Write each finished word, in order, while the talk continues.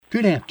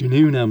Good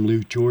afternoon, I'm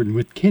Lou Jordan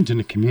with Kids in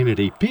the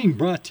Community, being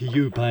brought to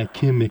you by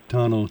Kim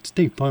McDonald,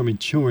 State Farm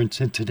Insurance,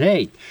 and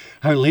today,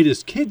 our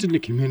latest Kids in the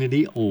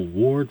Community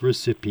Award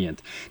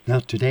recipient. Now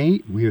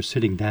today, we are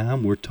sitting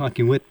down, we're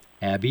talking with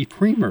Abby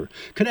Freemer.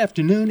 Good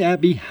afternoon,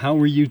 Abby, how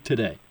are you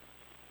today?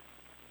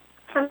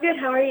 I'm good,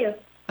 how are you?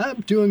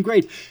 I'm doing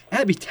great.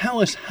 Abby,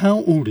 tell us,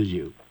 how old are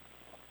you?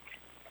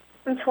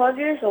 I'm 12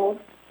 years old.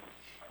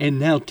 And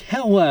now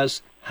tell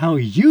us how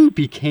you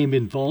became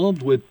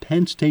involved with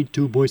Penn State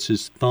Du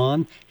Bois'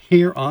 Thon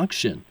Hair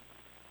Auction.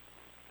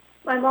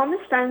 My mom is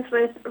friends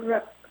with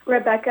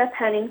Rebecca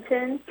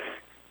Pennington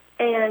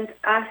and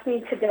asked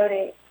me to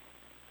donate.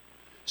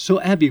 So,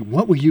 Abby,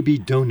 what will you be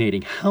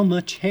donating? How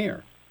much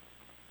hair?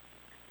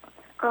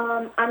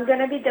 I'm going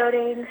to be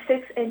donating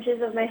 6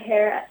 inches of my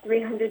hair at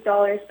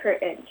 $300 per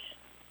inch.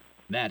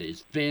 That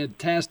is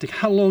fantastic.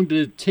 How long did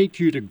it take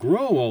you to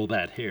grow all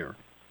that hair?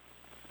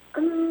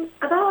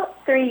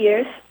 About 3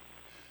 years.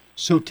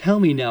 So tell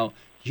me now,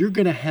 you're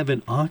going to have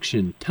an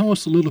auction. Tell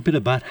us a little bit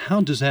about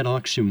how does that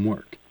auction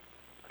work?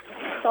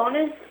 Thon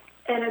is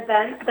an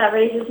event that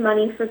raises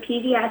money for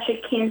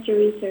pediatric cancer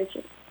research.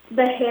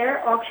 The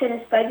hair auction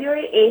is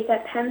February 8th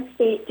at Penn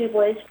State Du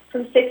Bois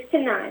from 6 to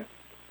 9.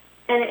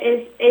 And it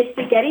is a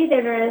spaghetti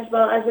dinner as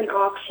well as an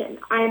auction.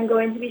 I am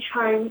going to be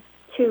trying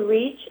to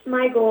reach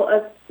my goal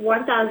of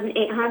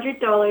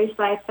 $1,800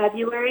 by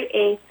February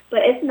 8th,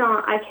 but if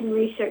not, I can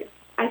reach it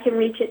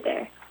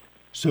there.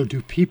 So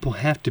do people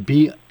have to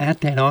be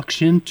at that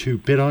auction to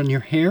bid on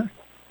your hair?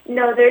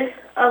 No, there's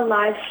a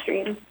live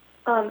stream.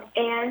 And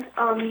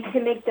you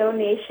can make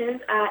donations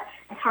at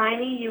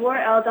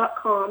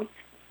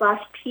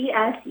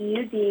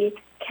tinyurl.com/PSUD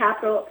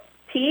capital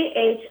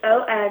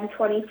THON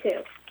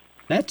 22.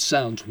 That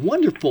sounds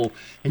wonderful.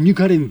 And you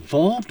got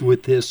involved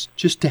with this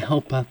just to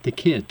help out the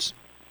kids.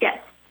 Yes.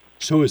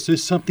 So is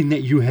this something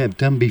that you have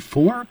done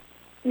before?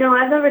 No,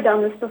 I've never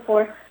done this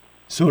before.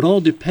 So it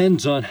all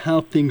depends on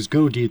how things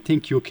go. Do you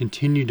think you'll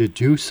continue to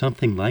do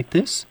something like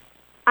this?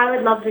 I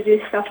would love to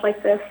do stuff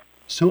like this.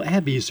 So,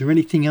 Abby, is there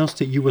anything else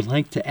that you would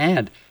like to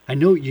add? I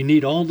know you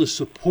need all the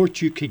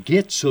support you could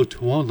get, so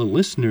to all the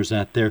listeners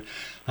out there,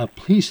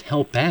 please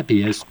help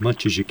Abby as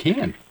much as you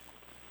can.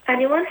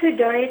 Anyone who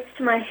donates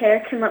to my hair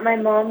can let my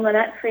mom,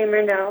 Lynette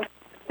Freemer, know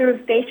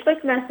through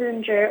Facebook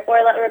Messenger,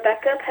 or let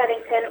Rebecca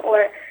Pennington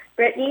or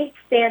Brittany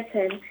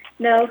Stanton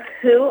know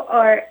who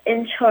are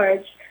in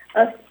charge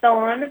of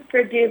Thon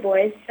for Du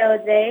Bois so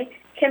they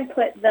can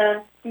put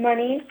the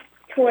money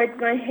towards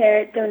my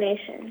hair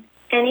donation.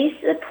 Any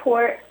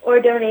support or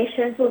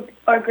donations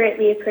are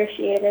greatly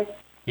appreciated.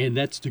 And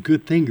that's the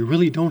good thing. You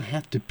really don't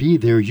have to be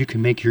there. You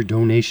can make your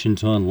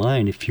donations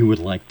online if you would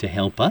like to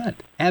help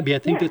out. Abby, I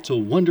think that's a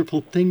wonderful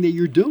thing that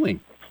you're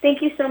doing.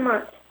 Thank you so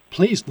much.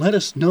 Please let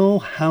us know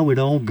how it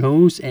all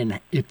goes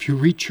and if you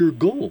reach your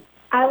goal.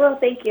 I will,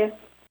 thank you.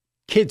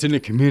 Kids in the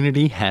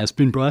Community has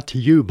been brought to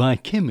you by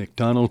Kim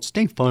McDonald,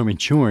 State Farm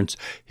Insurance.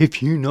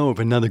 If you know of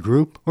another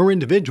group or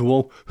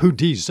individual who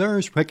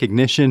deserves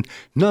recognition,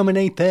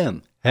 nominate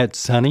them at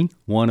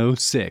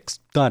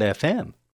sunny106.fm.